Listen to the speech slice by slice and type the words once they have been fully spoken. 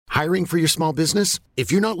Hiring for your small business?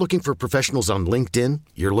 If you're not looking for professionals on LinkedIn,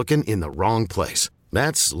 you're looking in the wrong place.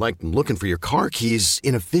 That's like looking for your car keys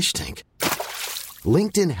in a fish tank.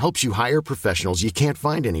 LinkedIn helps you hire professionals you can't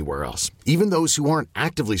find anywhere else, even those who aren't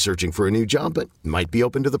actively searching for a new job but might be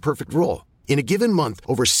open to the perfect role. In a given month,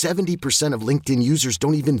 over 70% of LinkedIn users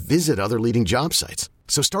don't even visit other leading job sites.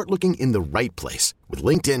 So start looking in the right place. With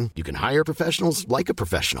LinkedIn, you can hire professionals like a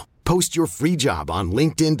professional. Post your free job on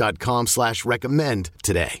linkedin.com/recommend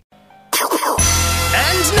today.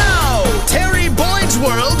 And now, Terry Boyd's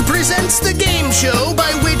World presents the game show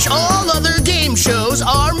by which all other game shows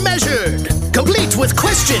are measured. Complete with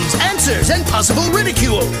questions, answers, and possible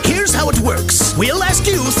ridicule. Here's how it works. We'll ask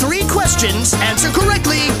you 3 questions, answer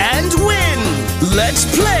correctly, and win. Let's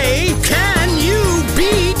play Can You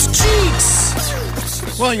Beat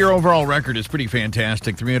Cheats? Well, your overall record is pretty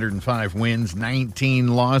fantastic. 305 wins,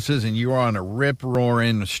 19 losses, and you are on a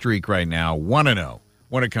rip-roaring streak right now. 1-0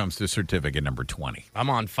 when it comes to certificate number 20. I'm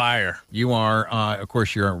on fire. You are, of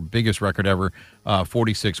course, your biggest record ever,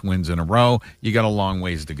 46 wins in a row. You got a long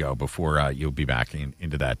ways to go before you'll be back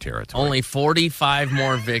into that territory. Only 45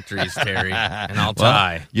 more victories, Terry, and I'll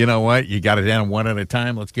tie. Well, you know what? You got it down one at a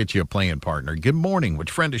time. Let's get you a playing partner. Good morning.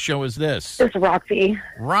 Which friend of show is this? It's Roxy.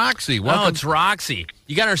 Roxy, welcome. Oh, it's Roxy.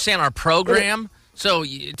 You got to understand our program. So,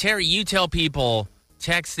 Terry, you tell people,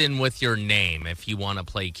 text in with your name if you want to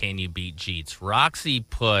play Can You Beat Cheats. Roxy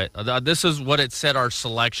put, this is what it said our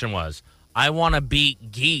selection was. I want to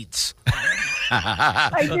beat Geets.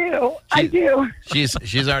 I do.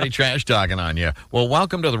 She's already trash talking on you. Well,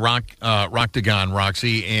 welcome to the Roctagon,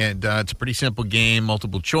 Roxy, and it's a pretty simple game,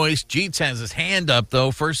 multiple choice. Jeets has his hand up, though.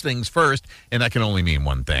 First things first, and that can only mean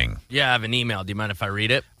one thing. Yeah, I have an email. Do you mind if I read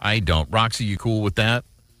it? I don't. Roxy, you cool with that?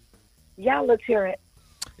 Yeah, let's hear it.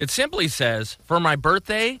 It simply says, for my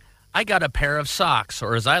birthday, I got a pair of socks,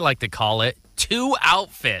 or as I like to call it, 2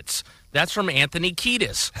 outfits. That's from Anthony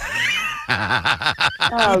Kiedis.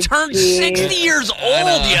 Who turned 60 years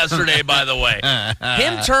old yesterday, by the way.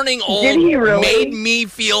 Him turning old really? made me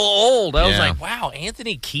feel old. I was like, wow,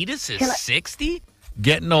 Anthony Kiedis is 60?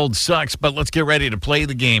 Getting old sucks, but let's get ready to play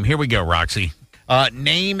the game. Here we go, Roxy.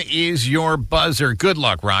 Name is your buzzer. Good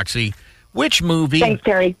luck, Roxy. Which movie? Thanks,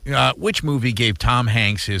 Terry. Which movie gave Tom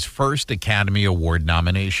Hanks his first Academy Award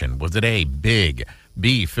nomination? Was it A, Big,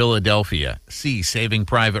 B, Philadelphia, C, Saving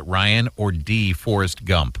Private Ryan, or D, Forrest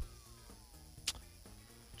Gump?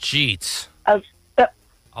 Cheats.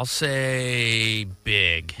 I'll say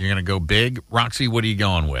Big. You're going to go Big? Roxy, what are you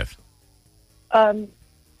going with? Can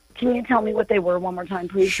you tell me what they were one more time,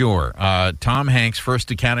 please? Sure. Tom Hanks' first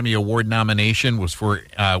Academy Award nomination was for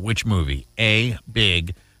which movie? A,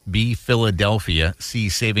 Big, B, Philadelphia, C,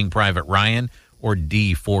 Saving Private Ryan, or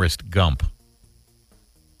D, Forrest Gump?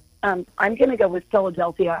 I'm going to go with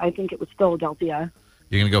Philadelphia. I think it was Philadelphia.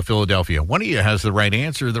 You're going to go Philadelphia. One of you has the right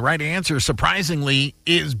answer. The right answer, surprisingly,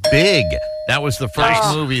 is Big. That was the first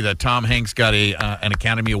movie that Tom Hanks got an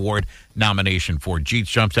Academy Award nomination for. Jeets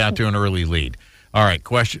jumps out to an early lead. All right,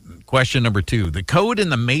 question number 2. The code in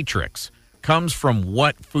the Matrix comes from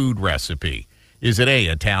what food recipe? Is it A,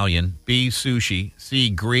 Italian, B, sushi, C,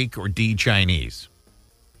 Greek, or D, Chinese?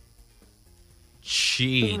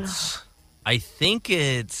 Cheats. I think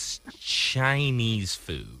it's Chinese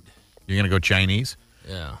food. You're going to go Chinese?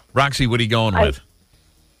 Yeah. Roxy, what are you going with?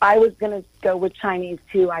 I was going to go with Chinese,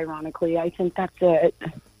 too, ironically. I think that's it.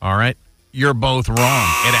 All right. You're both wrong.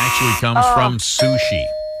 It actually comes from sushi.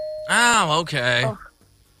 Oh, okay.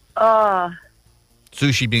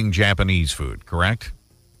 Sushi being Japanese food, correct?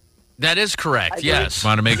 That is correct, yes. Just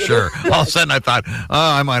want to make sure. All of a sudden I thought,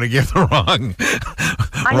 I might have given the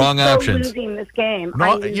wrong options. I'm losing this game.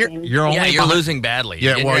 No, I'm losing. you're losing badly. Yeah,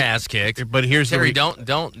 You're getting your ass kicked. But here's Terry, the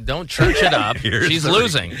don't church it up. She's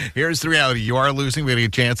losing. Here's the reality. You are losing. We have a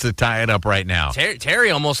chance to tie it up right now. Terry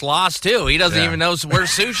almost lost, too. He doesn't even know where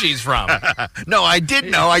sushi's from. No, I did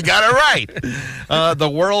know. I got it right. The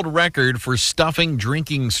world record for stuffing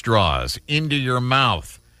drinking straws into your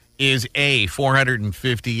mouth is A,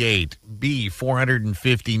 458, B,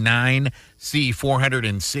 459, C,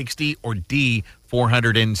 460, or D,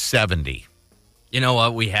 470? You know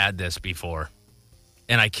what? We had this before,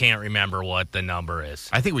 and I can't remember what the number is.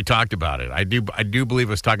 I think we talked about it. I do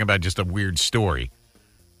believe us talking about just a weird story.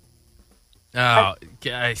 Oh,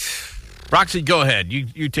 Roxy, go ahead.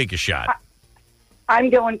 You take a shot. I'm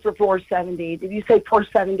going for 470. Did you say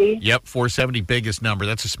 470? Yep, 470, biggest number.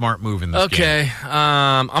 That's a smart move in this game. Okay,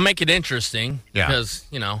 I'll make it interesting because,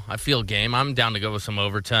 Yeah. I feel game. I'm down to go with some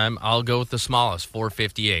overtime. I'll go with the smallest,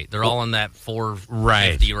 458. They're all in that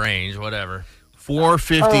 450 range, whatever.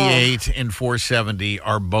 458 and 470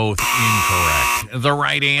 are both incorrect. The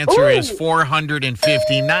right answer is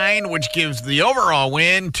 459, which gives the overall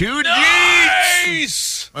win to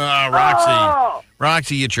Jeets.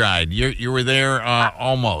 Roxy, you tried. You were there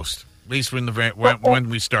almost, at least when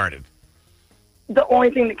we started. The only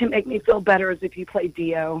thing that can make me feel better is if you play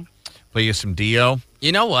Dio. Play you some Dio?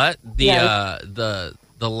 You know what?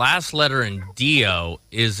 The last letter in Dio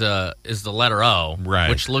is the letter O, right,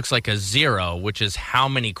 which looks like a 0, which is how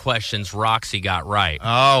many questions Roxy got right.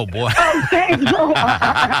 Oh, boy. Oh, thanks.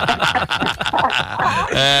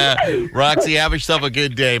 Roxy, have yourself a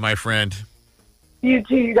good day, my friend. You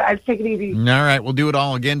too, you guys. Take it easy. All right, we'll do it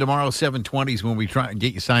all again tomorrow, 7:20 when we try and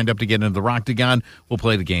get you signed up to get into the Roctagon. We'll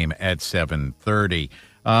play the game at 7:30.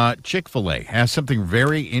 Chick-fil-A has something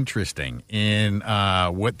very interesting in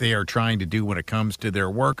what they are trying to do when it comes to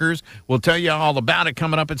their workers. We'll tell you all about it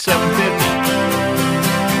coming up at 7:50.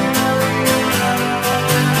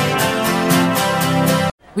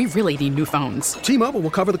 We really need new phones. T-Mobile will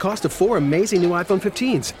cover the cost of 4 amazing new iPhone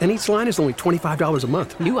 15s, and each line is only $25 a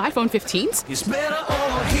month. New iPhone 15s? It's better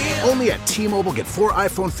over here. Only at T-Mobile, get 4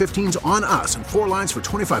 iPhone 15s on us and 4 lines for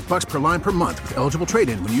 $25 per line per month with eligible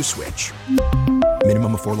trade-in when you switch.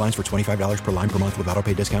 Minimum of 4 lines for $25 per line per month with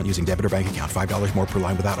autopay discount using debit or bank account. $5 more per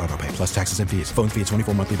line without autopay, plus taxes and fees. Phone fee at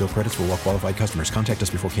 24 monthly bill credits for well-qualified customers. Contact us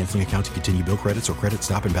before canceling account to continue bill credits or credit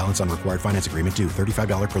stop and balance on required finance agreement due.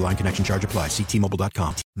 $35 per line connection charge applies. See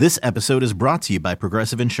T-Mobile.com. This episode is brought to you by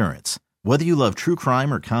Progressive Insurance. Whether you love true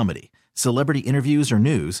crime or comedy, celebrity interviews or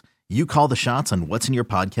news, you call the shots on what's in your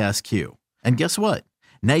podcast queue. And guess what?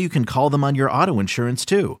 Now you can call them on your auto insurance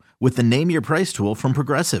too with the Name Your Price tool from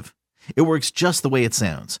Progressive. It works just the way it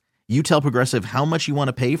sounds. You tell Progressive how much you want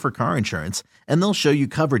to pay for car insurance, and they'll show you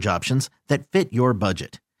coverage options that fit your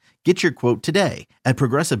budget. Get your quote today at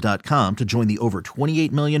Progressive.com to join the over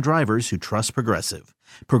 28 million drivers who trust Progressive.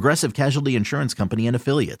 Progressive Casualty Insurance Company and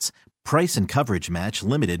Affiliates. Price and coverage match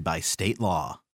limited by state law.